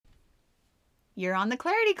You're on the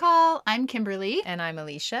Clarity Call. I'm Kimberly. And I'm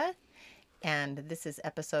Alicia. And this is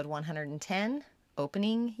episode 110,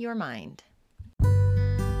 Opening Your Mind.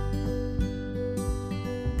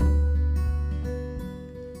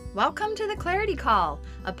 Welcome to the Clarity Call,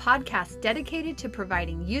 a podcast dedicated to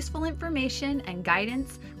providing useful information and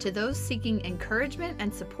guidance to those seeking encouragement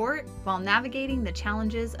and support while navigating the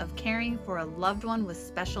challenges of caring for a loved one with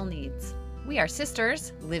special needs. We are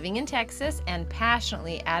sisters living in Texas and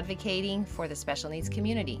passionately advocating for the special needs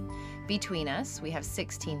community. Between us, we have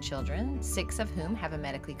 16 children, 6 of whom have a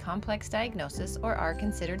medically complex diagnosis or are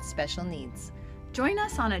considered special needs. Join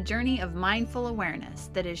us on a journey of mindful awareness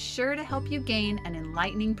that is sure to help you gain an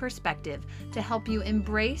enlightening perspective to help you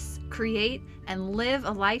embrace, create, and live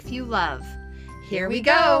a life you love. Here we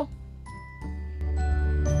go!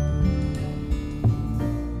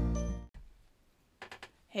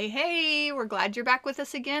 Hey, we're glad you're back with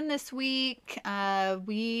us again this week.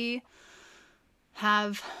 We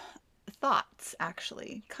have thoughts,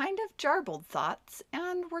 actually, kind of jarbled thoughts,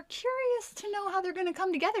 and we're curious to know how they're going to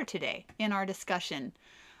come together today in our discussion.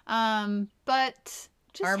 But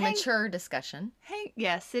just our mature discussion.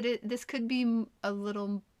 Yes, this could be a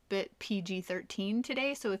little bit PG-13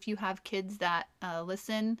 today, so if you have kids that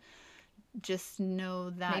listen, just know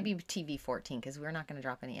that... Maybe TV-14, because we're not going to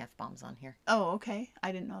drop any F-bombs on here. Oh, okay.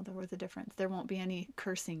 I didn't know there was a difference. There won't be any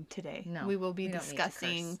cursing today. No, we will be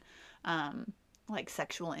discussing like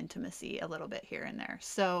sexual intimacy a little bit here and there.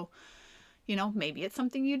 So, maybe it's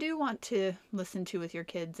something you do want to listen to with your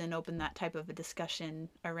kids and open that type of a discussion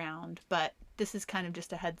around. But this is kind of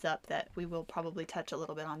just a heads up that we will probably touch a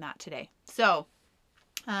little bit on that today. So,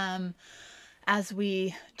 as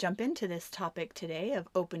we jump into this topic today of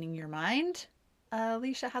opening your mind,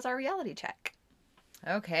 Alicia has our reality check.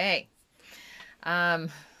 Okay.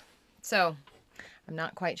 So I'm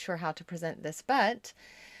not quite sure how to present this, but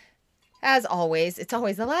as always, it's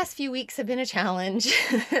always the last few weeks have been a challenge.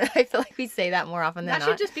 I feel like we say that more often than not.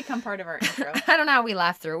 That should just become part of our intro. I don't know how we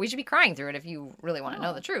laugh through it. We should be crying through it if you really want to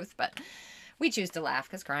know the truth, but we choose to laugh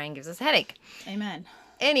because crying gives us a headache. Amen.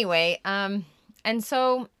 Anyway, and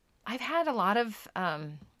so I've had a lot of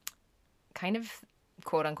kind of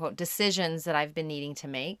quote unquote decisions that I've been needing to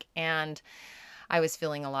make, and I was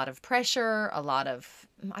feeling a lot of pressure, a lot of,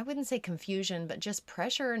 I wouldn't say confusion, but just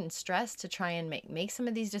pressure and stress to try and make some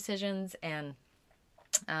of these decisions. And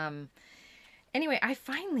anyway, I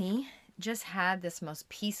finally just had this most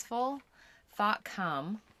peaceful thought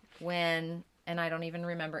come when, and I don't even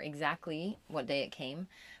remember exactly what day it came,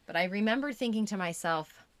 but I remember thinking to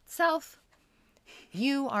myself, self,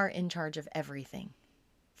 you are in charge of everything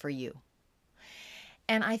for you.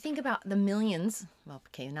 And I think about the millions, well,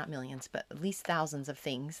 okay, not millions, but at least thousands of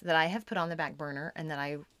things that I have put on the back burner and that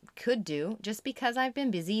I could do just because I've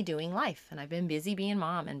been busy doing life, and I've been busy being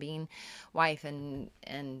mom and being wife and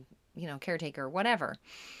caretaker, whatever.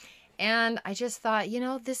 And I just thought,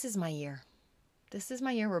 this is my year. This is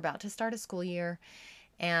my year. We're about to start a school year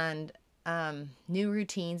and new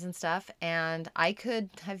routines and stuff. And I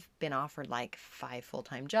could have been offered like 5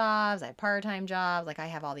 full-time jobs. I have part-time jobs. Like I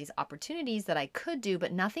have all these opportunities that I could do,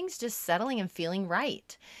 but nothing's just settling and feeling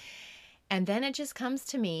right. And then it just comes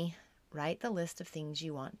to me, write the list of things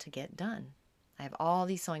you want to get done. I have all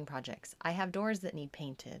these sewing projects. I have doors that need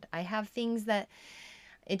painted. I have things that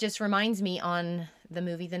it just reminds me on the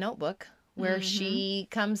movie The Notebook where she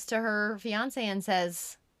comes to her fiance and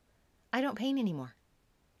says, I don't paint anymore.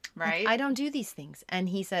 Right. Like, I don't do these things. And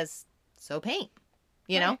he says, so paint,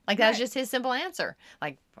 that's just his simple answer.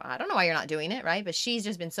 Like, I don't know why you're not doing it. Right. But she's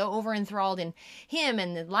just been so over enthralled in him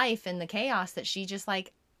and the life and the chaos that she just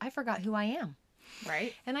like, I forgot who I am.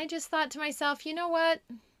 Right. And I just thought to myself, you know what?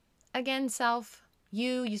 Again, self,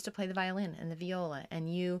 you used to play the violin and the viola,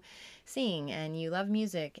 and you sing, and you love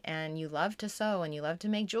music, and you love to sew, and you love to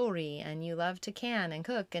make jewelry, and you love to can and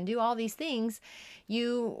cook and do all these things.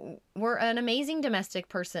 You were an amazing domestic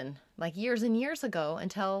person like years and years ago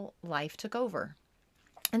until life took over.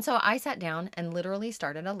 And so I sat down and literally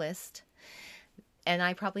started a list, and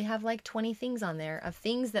I probably have like 20 things on there of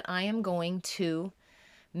things that I am going to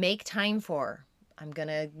make time for. I'm going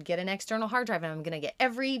to get an external hard drive, and I'm going to get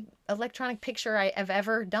every electronic picture I have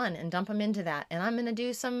ever done and dump them into that. And I'm going to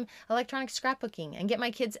do some electronic scrapbooking and get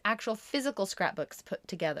my kids' actual physical scrapbooks put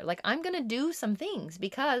together. Like, I'm going to do some things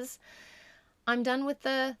because I'm done with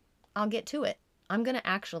I'll get to it. I'm going to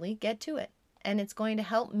actually get to it. And it's going to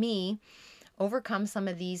help me overcome some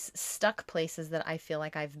of these stuck places that I feel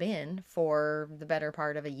like I've been for the better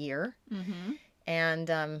part of a year. Mm-hmm.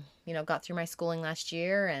 And, got through my schooling last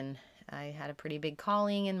year, and I had a pretty big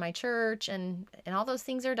calling in my church, and all those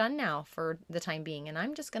things are done now for the time being. And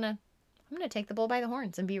I'm going to take the bull by the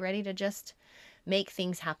horns and be ready to just make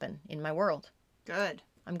things happen in my world. Good.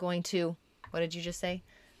 I'm going to, what did you just say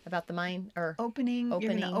about the mind? Or You're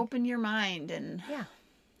going to open your mind and yeah,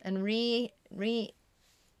 and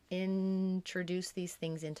reintroduce these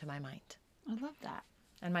things into my mind. I love that.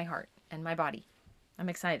 And my heart and my body. I'm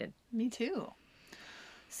excited. Me too.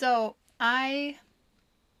 So I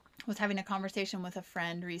was having a conversation with a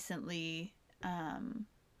friend recently,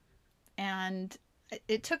 and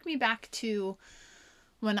it took me back to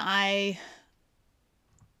when I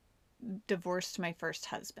divorced my first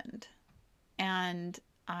husband. And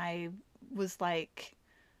I was like,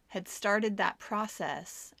 had started that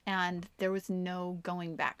process, and there was no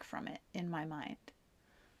going back from it in my mind.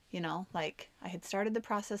 You know, like I had started the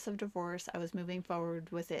process of divorce. I was moving forward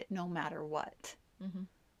with it no matter what. Mm-hmm.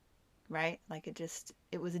 Right? Like it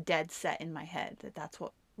was dead set in my head that that's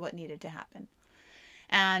what needed to happen.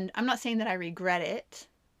 And I'm not saying that I regret it.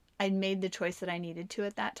 I made the choice that I needed to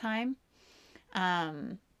at that time,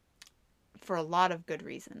 for a lot of good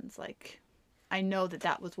reasons. Like, I know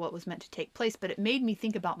that was what was meant to take place, but it made me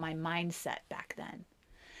think about my mindset back then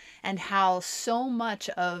and how so much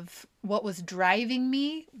of what was driving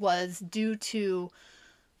me was due to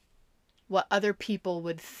what other people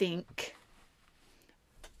would think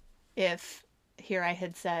if here I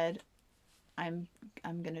had said, I'm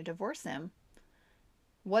going to divorce him.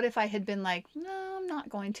 What if I had been like, no, I'm not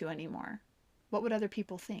going to anymore? What would other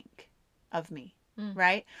people think of me?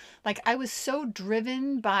 Right? Like, I was so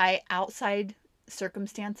driven by outside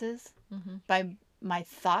circumstances, by my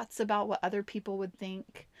thoughts about what other people would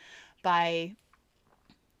think, by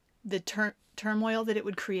the turmoil that it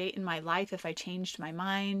would create in my life if I changed my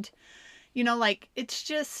mind. You know, like, it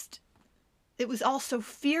was all so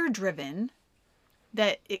fear driven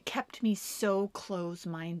that it kept me so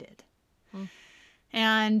close-minded.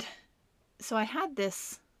 And so I had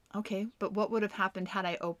this, okay, but what would have happened had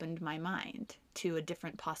I opened my mind to a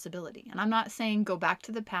different possibility? And I'm not saying go back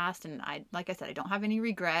to the past, and like I said, I don't have any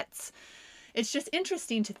regrets. It's just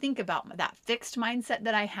interesting to think about that fixed mindset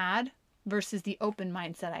that I had versus the open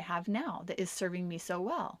mindset I have now that is serving me so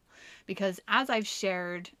well. Because as I've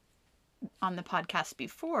shared on the podcast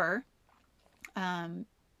before,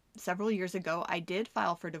 several years ago, I did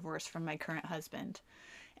file for divorce from my current husband.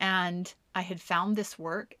 And I had found this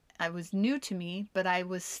work. It was new to me, but I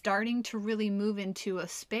was starting to really move into a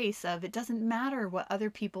space of it doesn't matter what other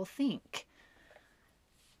people think.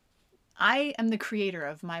 I am the creator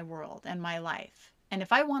of my world and my life. And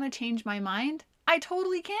if I want to change my mind, I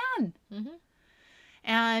totally can.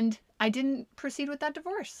 And I didn't proceed with that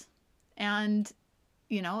divorce. And,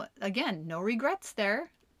 you know, again, no regrets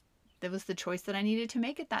there. That was the choice that I needed to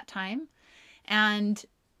make at that time. And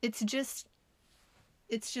it's just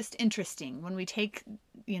interesting when we take,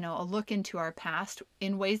 you know, a look into our past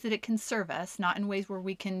in ways that it can serve us, not in ways where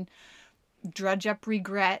we can drudge up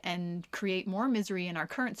regret and create more misery in our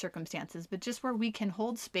current circumstances, but just where we can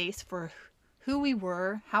hold space for who we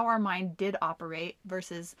were, how our mind did operate,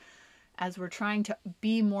 versus as we're trying to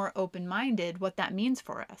be more open-minded, what that means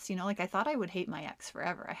for us. You know, like I thought I would hate my ex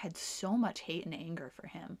forever. I had so much hate and anger for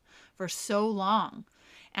him for so long.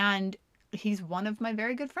 And he's one of my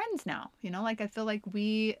very good friends now. You know, like I feel like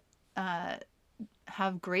we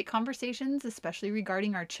have great conversations, especially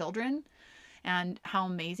regarding our children and how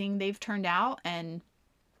amazing they've turned out. And,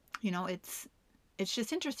 you know, it's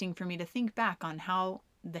just interesting for me to think back on how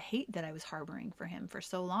the hate that I was harboring for him for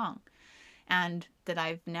so long. And that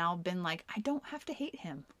I've now been like, I don't have to hate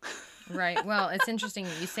him. Right. Well, it's interesting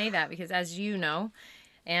that you say that because, as you know,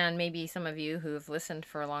 and maybe some of you who've listened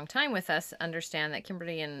for a long time with us understand that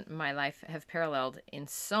Kimberly and my life have paralleled in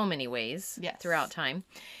so many ways throughout time.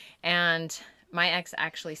 And my ex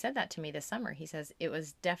actually said that to me this summer. He says, it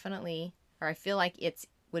was definitely, or I feel like it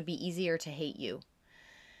would be easier to hate you.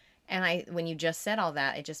 And when you just said all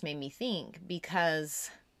that, it just made me think, because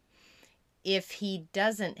if he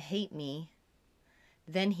doesn't hate me,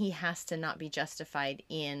 then he has to not be justified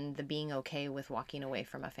in the being okay with walking away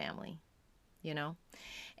from a family. You know,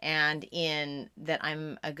 and in that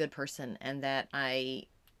I'm a good person and that I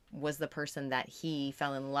was the person that he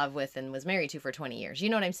fell in love with and was married to for 20 years. You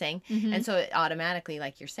know what I'm saying? And so it automatically,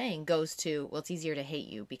 like you're saying, goes to, well, it's easier to hate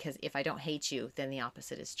you because if I don't hate you, then the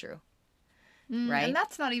opposite is true. Right? And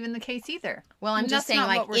that's not even the case either. Well, I'm just saying,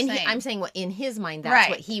 like, I'm saying what in his mind, that's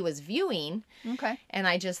what he was viewing. Okay. And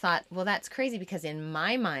I just thought, well, that's crazy because in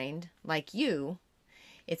my mind, like you,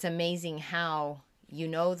 it's amazing how you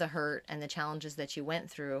know the hurt and the challenges that you went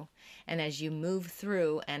through. And as you move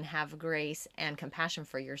through and have grace and compassion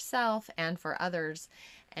for yourself and for others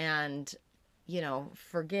and, you know,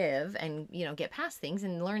 forgive and, you know, get past things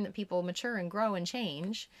and learn that people mature and grow and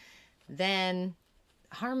change, then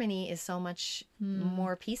harmony is so much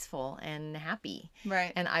more peaceful and happy.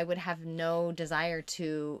 Right. And I would have no desire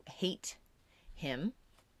to hate him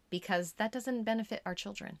because that doesn't benefit our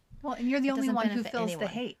children. Well, and you're the only doesn't one who benefit feels the anyone.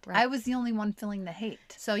 hate. Right. I was the only one feeling the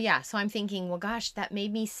hate. So yeah, so I'm thinking, well, gosh, that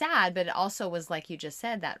made me sad, but it also was like you just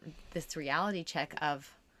said, that this reality check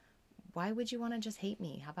of, why would you want to just hate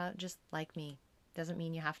me? How about just like me? Doesn't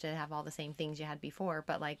mean you have to have all the same things you had before,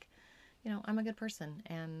 but like, you know, I'm a good person,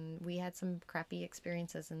 and we had some crappy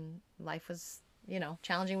experiences, and life was, you know,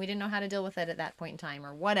 challenging. We didn't know how to deal with it at that point in time,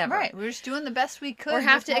 or whatever. Right. We're just doing the best we could. Or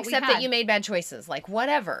have with to what we accept that had. you made bad choices. Like,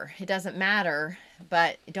 whatever. It doesn't matter.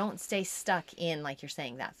 But don't stay stuck in, like you're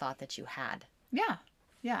saying, that thought that you had. Yeah.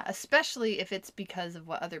 Yeah. Especially if it's because of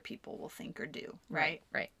what other people will think or do. Right.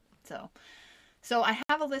 Right. So I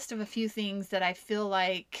have a list of a few things that I feel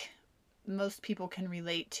like most people can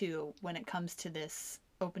relate to when it comes to this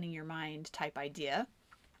opening your mind type idea,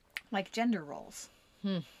 like gender roles.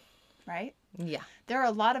 Right? Yeah. There are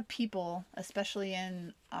a lot of people, especially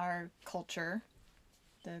in our culture,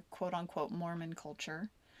 the quote unquote Mormon culture,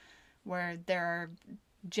 where there are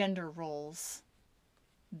gender roles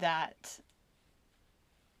that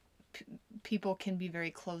people can be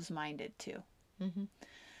very close-minded to.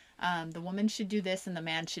 The woman should do this and the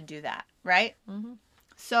man should do that, right?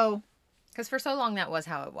 So, Because for so long, that was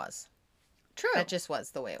how it was. true. That just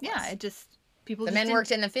was the way it was. Yeah, it just, people The just men didn't-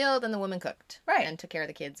 worked in the field and the women cooked. Right. And took care of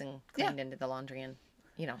the kids and Yeah. cleaned into the laundry and,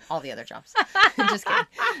 you know, all the other jobs. Just kidding.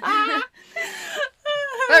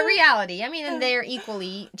 But reality, I mean, and they're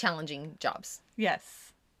equally challenging jobs.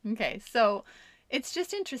 Yes. Okay, so it's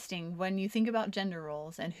just interesting when you think about gender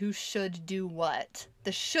roles and who should do what.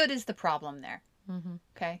 The should is the problem there.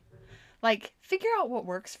 Okay? Like, figure out what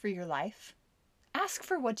works for your life. Ask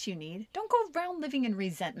for what you need. Don't go around living in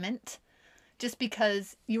resentment just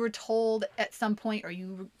because you were told at some point, or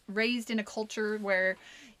you were raised in a culture where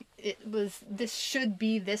it was, this should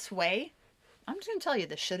be this way. I'm just going to tell you,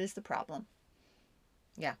 the should is the problem.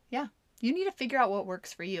 Yeah. Yeah. You need to figure out what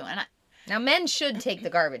works for you. And Now, men should take the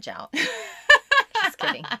garbage out. Just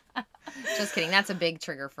kidding. Just kidding. That's a big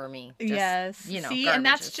trigger for me. Just, yes. You know, see, garbage and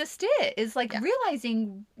that's is- just it. Is like Yeah.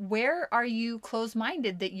 realizing, where are you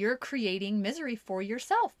closed-minded that you're creating misery for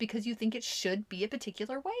yourself because you think it should be a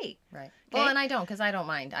particular way. Right. Okay? Well, and I don't, because I don't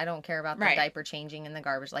mind. I don't care about the Right. diaper changing and the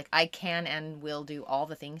garbage. Like, I can and will do all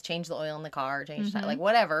the things. Change the oil in the car, change Mhm. like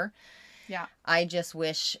whatever. Yeah. I just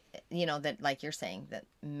wish, you know, that, like you're saying, that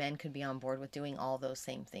men could be on board with doing all those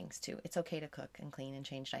same things too. It's okay to cook and clean and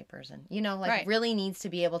change diapers, and, you know, like, Right. really needs to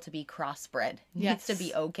be able to be crossbred. Needs to Yes.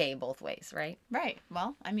 be okay both ways, right? Right.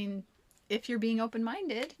 Well, I mean, if you're being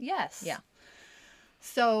open-minded, yes. Yeah.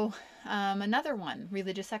 So, another one,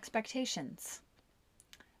 religious expectations.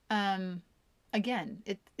 Again,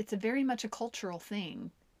 it's a very much a cultural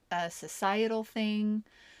thing, a societal thing,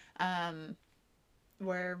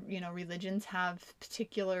 where, you know, religions have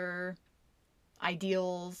particular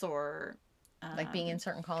ideals or Like being in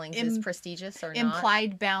certain callings im- is prestigious or not.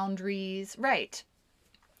 implied boundaries, right?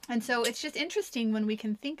 And so it's just interesting when we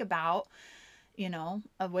can think about, you know,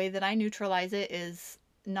 a way that I neutralize it is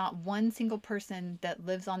not one single person that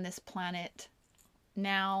lives on this planet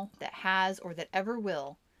now, that has or that ever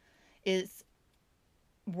will, is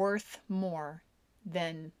worth more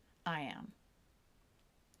than I am.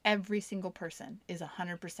 Every single person is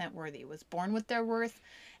 100% worthy, was born with their worth,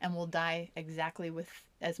 and will die exactly with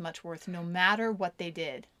as much worth, no matter what they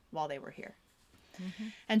did while they were here.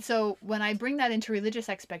 And so when I bring that into religious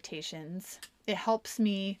expectations, it helps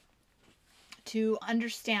me to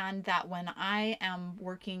understand that when I am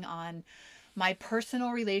working on my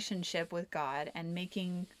personal relationship with God and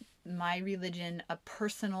making my religion a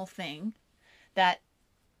personal thing, that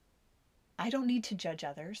I don't need to judge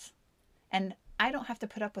others. And I don't have to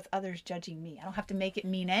put up with others judging me. I don't have to make it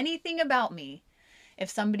mean anything about me if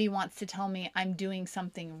somebody wants to tell me I'm doing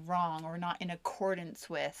something wrong or not in accordance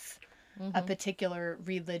with a particular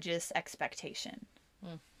religious expectation.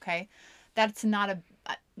 Okay? That's not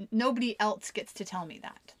nobody else gets to tell me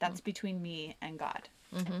that. That's between me and God.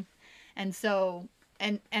 And so,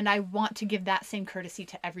 and I want to give that same courtesy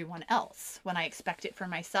to everyone else when I expect it for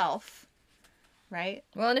myself. Right?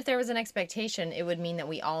 Well, and if there was an expectation, it would mean that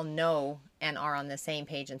we all know and are on the same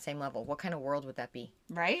page and same level. What kind of world would that be?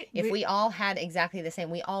 Right? If we all had exactly the same,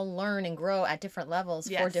 we all learn and grow at different levels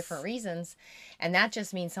for Yes. different reasons. And that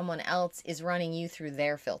just means someone else is running you through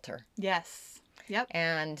their filter. Yes. Yep.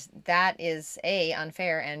 And that is A,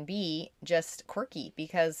 unfair, and B, just quirky,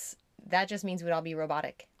 because that just means we'd all be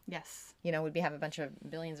robotic. Yes. You know, we'd have a bunch of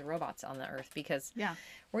billions of robots on the earth because Yeah.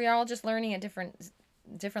 we are all just learning at different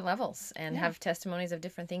levels and Yeah. have testimonies of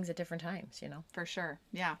different things at different times, you know. For sure.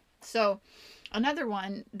 Yeah. So another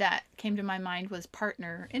one that came to my mind was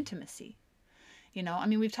partner intimacy. You know, I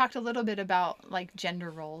mean, we've talked a little bit about like gender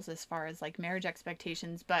roles as far as like marriage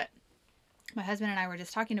expectations, but my husband and I were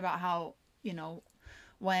just talking about how, you know,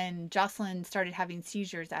 when Jocelyn started having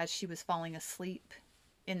seizures as she was falling asleep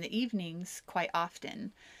in the evenings quite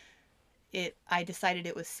often, I decided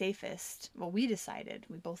it was safest. Well, we decided,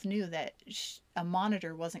 we both knew that a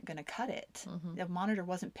monitor wasn't going to cut it. Mm-hmm. The monitor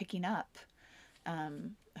wasn't picking up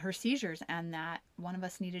her seizures, and that one of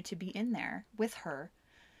us needed to be in there with her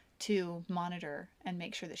to monitor and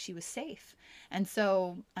make sure that she was safe. And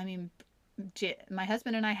so, I mean, my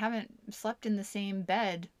husband and I haven't slept in the same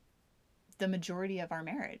bed the majority of our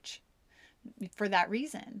marriage for that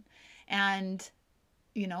reason. And,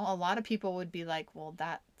 you know, a lot of people would be like, well,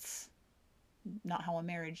 that's not how a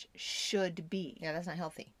marriage should be. Yeah, that's not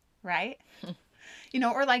healthy. Right? You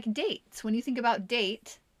know, or like dates. When you think about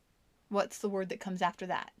date, what's the word that comes after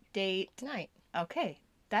that? Date. Night. Okay,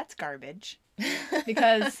 that's garbage.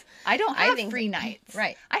 Because I don't have free nights.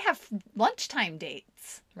 Right. I have lunchtime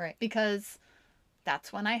dates. Right. Because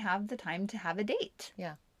that's when I have the time to have a date.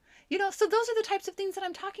 Yeah. You know, so those are the types of things that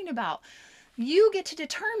I'm talking about. You get to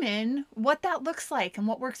determine what that looks like and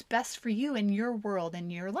what works best for you in your world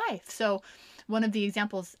and your life. So one of the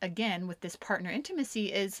examples, again, with this partner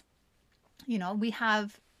intimacy is, you know, we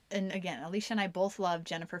have, and again, Alicia and I both love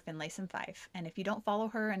Jennifer Finlayson Fife. And if you don't follow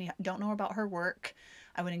her and you don't know about her work,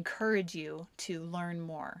 I would encourage you to learn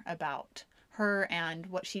more about her and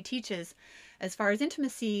what she teaches as far as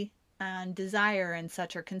intimacy and desire and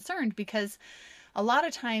such are concerned, because a lot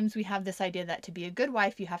of times we have this idea that to be a good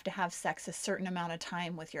wife, you have to have sex a certain amount of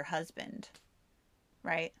time with your husband,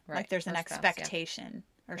 right? Like there's an expectation,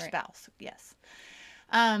 or spouse, yes.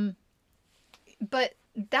 But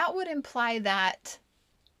that would imply that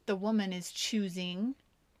the woman is choosing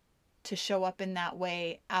to show up in that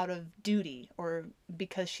way out of duty or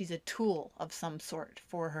because she's a tool of some sort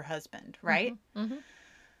for her husband, right? Mm-hmm. Mm-hmm.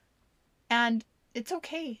 And it's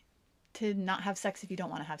okay to not have sex if you don't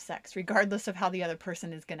want to have sex, regardless of how the other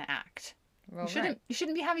person is going to act. Well, you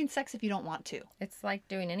shouldn't be having sex if you don't want to. It's like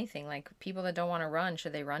doing anything. Like people that don't want to run,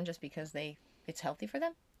 should they run just because it's healthy for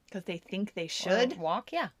them? Because they think they should. Or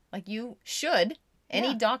walk, yeah. Like you should.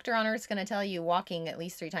 Any doctor on earth is going to tell you walking at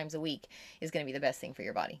least 3 times a week is going to be the best thing for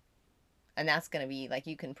your body. And that's going to be, like,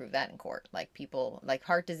 you can prove that in court. Like, people, like,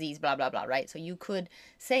 heart disease, blah, blah, blah, right? So you could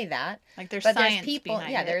say that. Like, there's science behind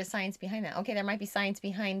it. Yeah, there is science behind that. Okay, there might be science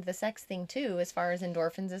behind the sex thing, too, as far as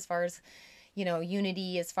endorphins, as far as, you know,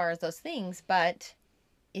 unity, as far as those things. But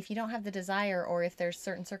if you don't have the desire, or if there's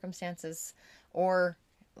certain circumstances or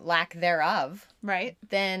lack thereof, right,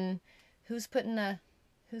 then who's putting a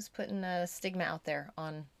stigma out there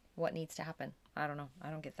on what needs to happen? I don't know.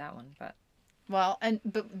 I don't get that one, but... Well,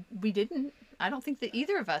 but we didn't. I don't think that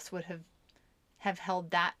either of us would have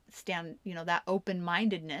held that stand, you know, that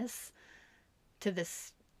open-mindedness to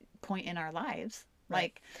this point in our lives. Right.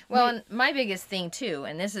 Like, well, and my biggest thing too,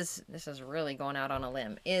 and this is really going out on a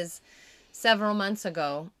limb, is several months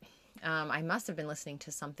ago, I must have been listening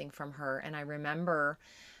to something from her, and I remember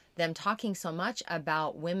them talking so much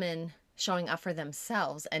about women showing up for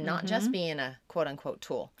themselves and not just being a quote unquote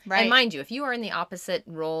tool. Right. And mind you, if you are in the opposite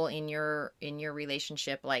role in your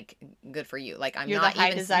relationship, like, good for you. Like, you're not the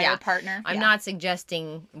high desire partner. I'm not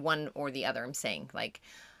suggesting one or the other. I'm saying, like,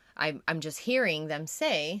 I'm just hearing them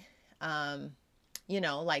say, you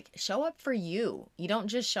know, like, show up for you. You don't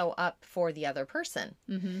just show up for the other person.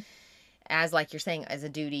 Mm-hmm. As, like you're saying, as a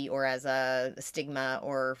duty or as a stigma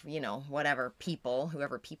or, you know, whoever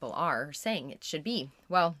people are saying it should be.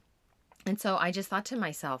 Well, and so I just thought to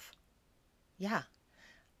myself, yeah,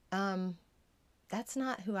 that's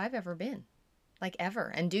not who I've ever been, like,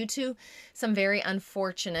 ever. And due to some very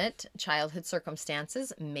unfortunate childhood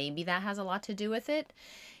circumstances, maybe that has a lot to do with it.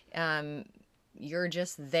 You're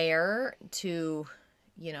just there to,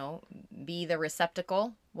 you know, be the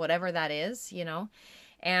receptacle, whatever that is, you know.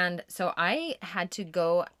 And so I had to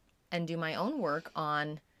go and do my own work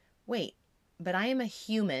on, wait, but I am a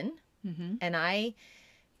human, and I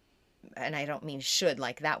don't mean should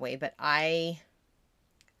like that way, but I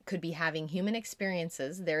could be having human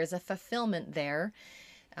experiences. There is a fulfillment there.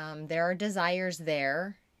 There are desires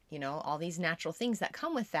there, you know, all these natural things that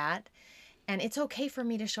come with that. And it's okay for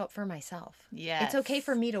me to show up for myself. Yes. It's okay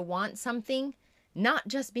for me to want something, not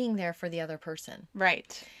just being there for the other person.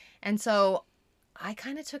 Right. And so I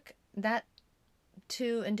kind of took that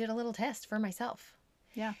and did a little test for myself.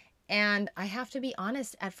 Yeah. And I have to be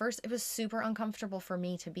honest, at first it was super uncomfortable for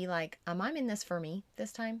me to be like, I'm in this for me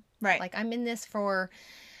this time. Right. Like, I'm in this for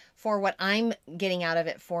for what I'm getting out of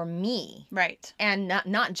it for me. Right. And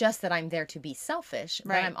not just that I'm there to be selfish,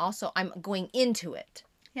 Right. but I'm going into it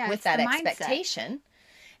with it's that the mindset. expectation.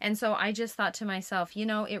 And so I just thought to myself,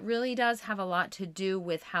 it really does have a lot to do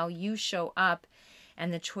with how you show up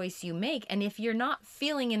and the choice you make. And if you're not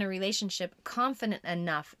feeling in a relationship confident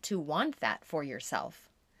enough to want that for yourself,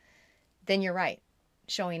 then you're right.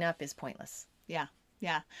 Showing up is pointless. Yeah.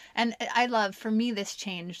 Yeah. And I love, for me, this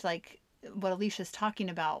changed like what Alicia's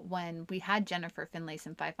talking about when we had Jennifer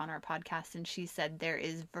Finlayson Fife on our podcast, and she said there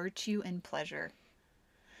is virtue in pleasure.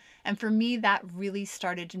 And for me, that really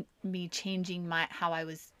started me changing how I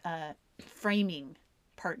was framing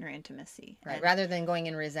partner intimacy. Right. And, rather than going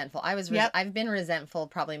in resentful. I've been resentful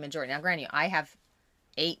probably majority. Now, granted, I have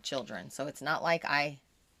 8 children, so it's not like I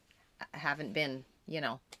haven't been,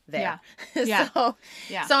 there. Yeah. So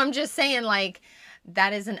Yeah. I'm just saying, like,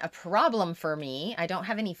 that isn't a problem for me. I don't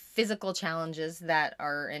have any physical challenges that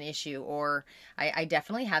are an issue, or I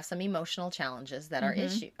definitely have some emotional challenges that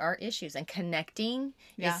are issues. And connecting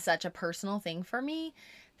is such a personal thing for me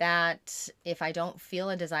that if I don't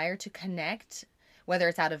feel a desire to connect, whether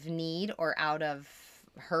it's out of need or out of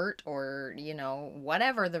hurt or,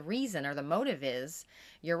 whatever the reason or the motive is,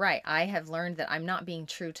 you're right. I have learned that I'm not being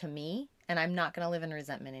true to me. And I'm not going to live in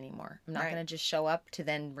resentment anymore. I'm not going to just show up to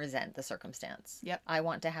then resent the circumstance. Yep. I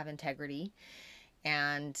want to have integrity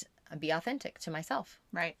and be authentic to myself.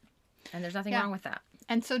 Right. And there's nothing wrong with that.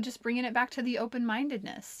 And so just bringing it back to the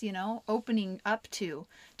open-mindedness, opening up to,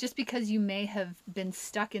 just because you may have been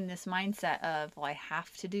stuck in this mindset of, well, I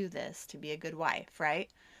have to do this to be a good wife, right?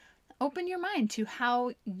 Open your mind to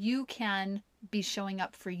how you can be showing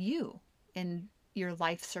up for you in your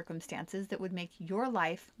life circumstances that would make your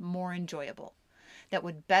life more enjoyable, that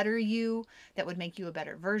would better you, that would make you a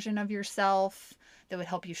better version of yourself, that would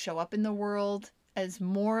help you show up in the world as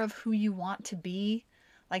more of who you want to be.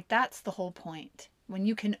 Like, that's the whole point. When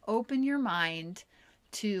you can open your mind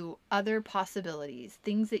to other possibilities,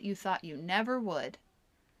 things that you thought you never would,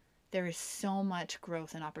 there is so much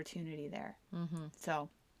growth and opportunity there. Mm-hmm. So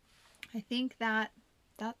I think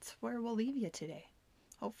that's where we'll leave you today.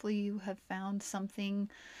 Hopefully you have found something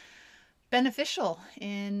beneficial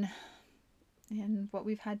in what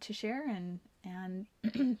we've had to share, and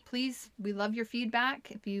please, we love your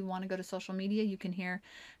feedback. If you want to go to social media, you can hear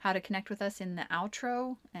how to connect with us in the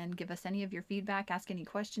outro and give us any of your feedback, ask any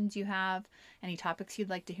questions you have, any topics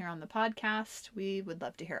you'd like to hear on the podcast. We would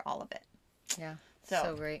love to hear all of it. Yeah.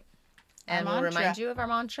 So great. And we'll remind you of our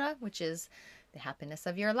mantra, which is the happiness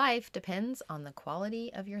of your life depends on the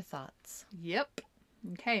quality of your thoughts. Yep.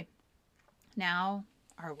 Okay, now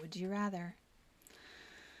our Would You Rather.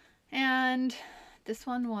 And this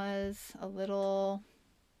one was a little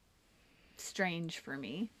strange for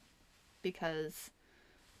me because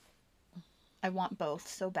I want both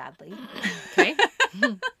so badly. Okay.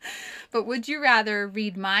 But would you rather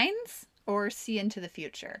read minds or see into the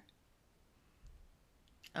future?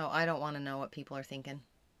 Oh, I don't want to know what people are thinking.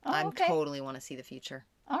 Oh, I okay. totally want to see the future.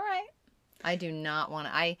 All right. I do not want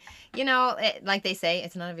to. Like they say,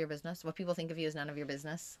 it's none of your business. What people think of you is none of your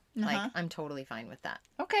business. Like, I'm totally fine with that.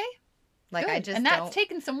 Okay. Like, good. I just and that's don't...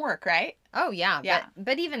 taken some work, right? Oh, yeah. Yeah.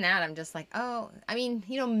 But even that, I'm just like, oh, I mean,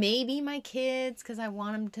 maybe my kids, because I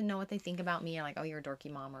want them to know what they think about me. Are like, oh, you're a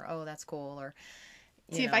dorky mom, or oh, that's cool, or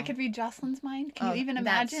See, if I could read Jocelyn's mind, can you even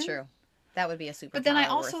imagine? That's true. That would be a superpower. But then I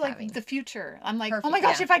also like having. the future. I'm like, Perfect, oh my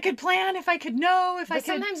gosh, yeah. if I could plan, if I could know, if I But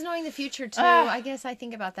could. sometimes knowing the future too, I guess I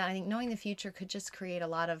think about that. I think knowing the future could just create a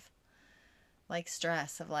lot of like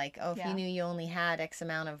stress of like, oh, if you knew you only had X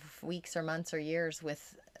amount of weeks or months or years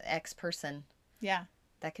with X person. Yeah.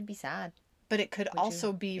 That could be sad. But it could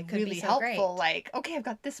also be really helpful. Like, okay, I've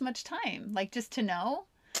got this much time. Like, just to know.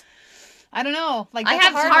 I don't know. Like, I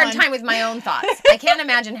have a hard time with my own thoughts. I can't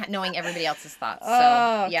imagine knowing everybody else's thoughts. So,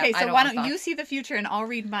 yeah, okay, so why don't you see the future and I'll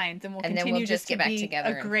read minds, and we'll continue just to be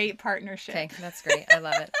a great partnership. Okay, that's great. I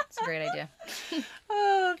love it. It's a great idea.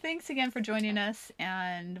 Oh, thanks again for joining us,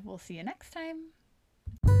 and we'll see you next time.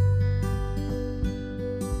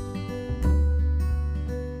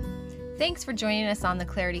 Thanks for joining us on the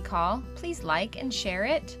Clarity Call. Please like and share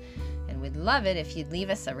it, and we'd love it if you'd leave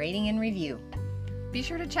us a rating and review. Be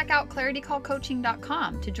sure to check out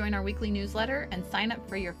claritycallcoaching.com to join our weekly newsletter and sign up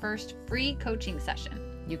for your first free coaching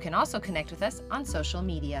session. You can also connect with us on social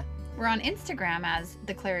media. We're on Instagram as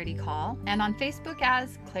The Clarity Call and on Facebook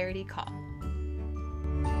as Clarity Call.